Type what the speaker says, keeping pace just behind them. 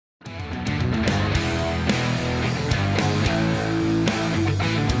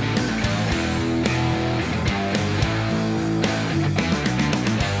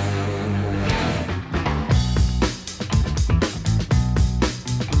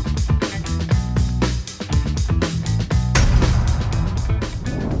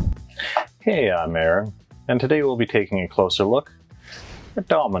Hey, I'm Aaron, and today we'll be taking a closer look at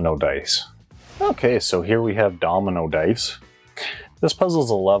domino dice. Okay, so here we have domino dice. This puzzle is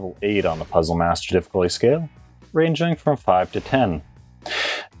a level 8 on the Puzzle Master difficulty scale, ranging from 5 to 10.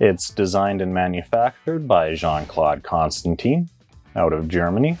 It's designed and manufactured by Jean Claude Constantin out of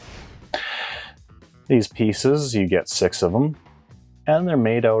Germany. These pieces, you get 6 of them, and they're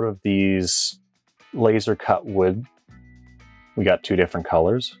made out of these laser cut wood. We got 2 different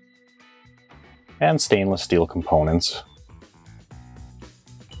colors, and stainless steel components.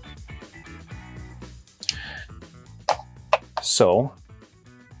 So,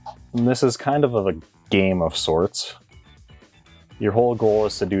 this is kind of a game of sorts. Your whole goal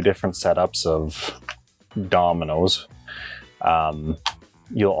is to do different setups of dominoes.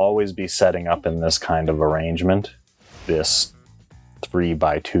 You'll always be setting up in this kind of arrangement, this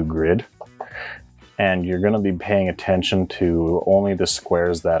 3x2 grid. And you're going to be paying attention to only the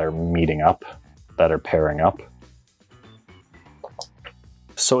squares that are meeting up, that are pairing up.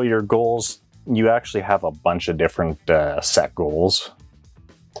 So your goals, you actually have a bunch of different set goals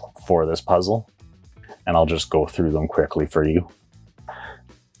for this puzzle, and I'll just go through them quickly for you.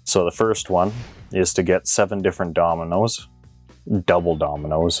 So the first one is to get 7 different dominoes, double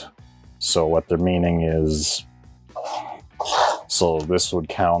dominoes. So what they're meaning is, so this would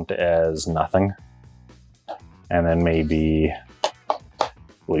count as nothing, and then maybe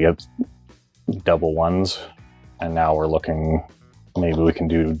we get double ones, and now we're looking, maybe we can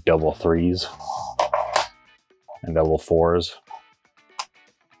do double 3s and double 4s.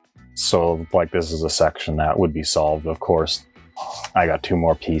 So like this is a section that would be solved. Of course, I got 2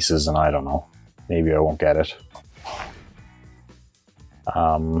 more pieces and I don't know, maybe I won't get it.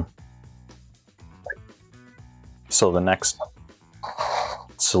 So the next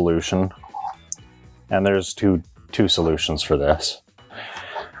solution, and there's two solutions for this.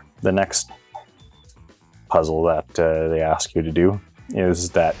 The next puzzle that they ask you to do is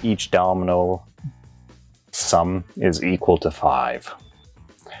that each domino sum is equal to 5.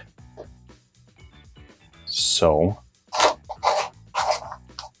 So,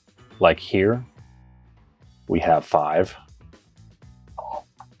 like here, we have 5.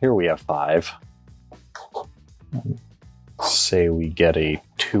 Here we have 5. Say we get a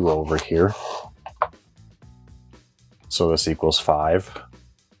 2 over here. So this equals 5.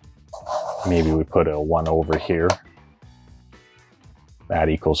 Maybe we put a 1 over here. That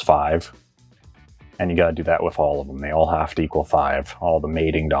equals 5. And you gotta do that with all of them. They all have to equal 5, all the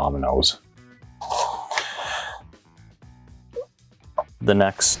mating dominoes. The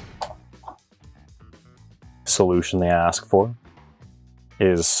next solution they ask for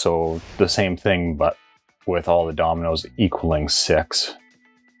is so the same thing, but with all the dominoes equaling 6.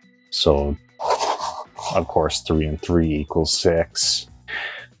 So, of course, 3 and 3 equals 6.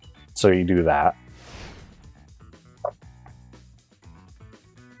 So you do that.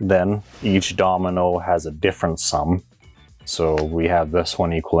 Then each domino has a different sum. So we have this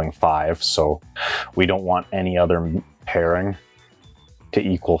one equaling 5. So we don't want any other pairing to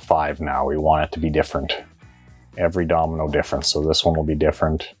equal 5 now. We want it to be different. Every domino different. So this one will be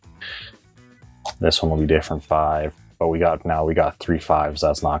different. This one will be different 5. But we got 3 5s.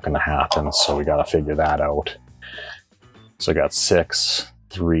 That's not going to happen. So we got to figure that out. So we got 6,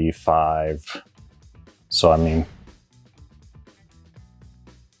 3, 5. So I mean,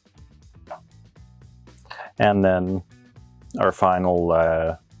 and then our final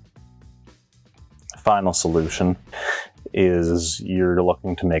solution is you're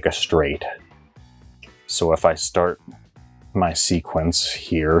looking to make a straight. So if I start my sequence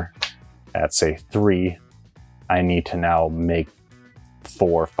here at say 3, I need to now make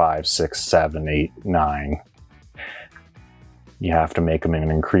 4, 5, 6, 7, 8, 9. You have to make them in an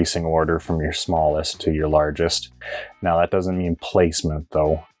increasing order from your smallest to your largest. Now that doesn't mean placement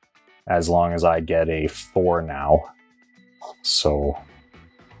though, as long as I get a 4 now. So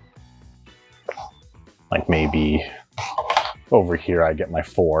like maybe over here I get my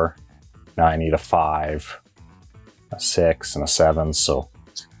 4. Now I need a 5, a 6, and a 7. So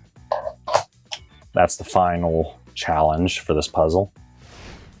that's the final challenge for this puzzle.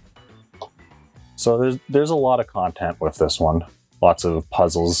 So there's a lot of content with this one. Lots of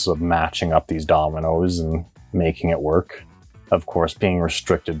puzzles of matching up these dominoes and making it work. Of course, being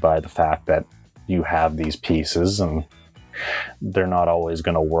restricted by the fact that you have these pieces and they're not always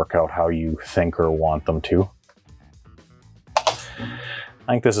going to work out how you think or want them to. I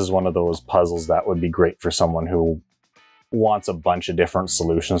think this is one of those puzzles that would be great for someone who wants a bunch of different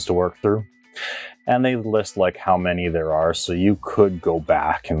solutions to work through. And they list like how many there are, so you could go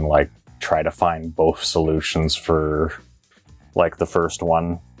back and like try to find both solutions for like the first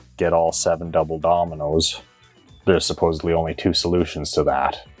one, get all 7 double dominoes, there's supposedly only 2 solutions to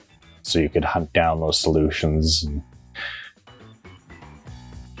that. So you could hunt down those solutions. And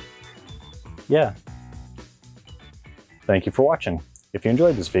yeah. Thank you for watching. If you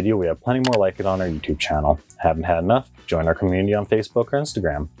enjoyed this video, we have plenty more like it on our YouTube channel. Haven't had enough? Join our community on Facebook or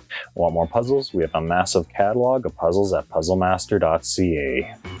Instagram. Want more puzzles? We have a massive catalog of puzzles at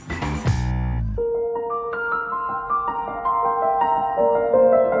puzzlemaster.ca.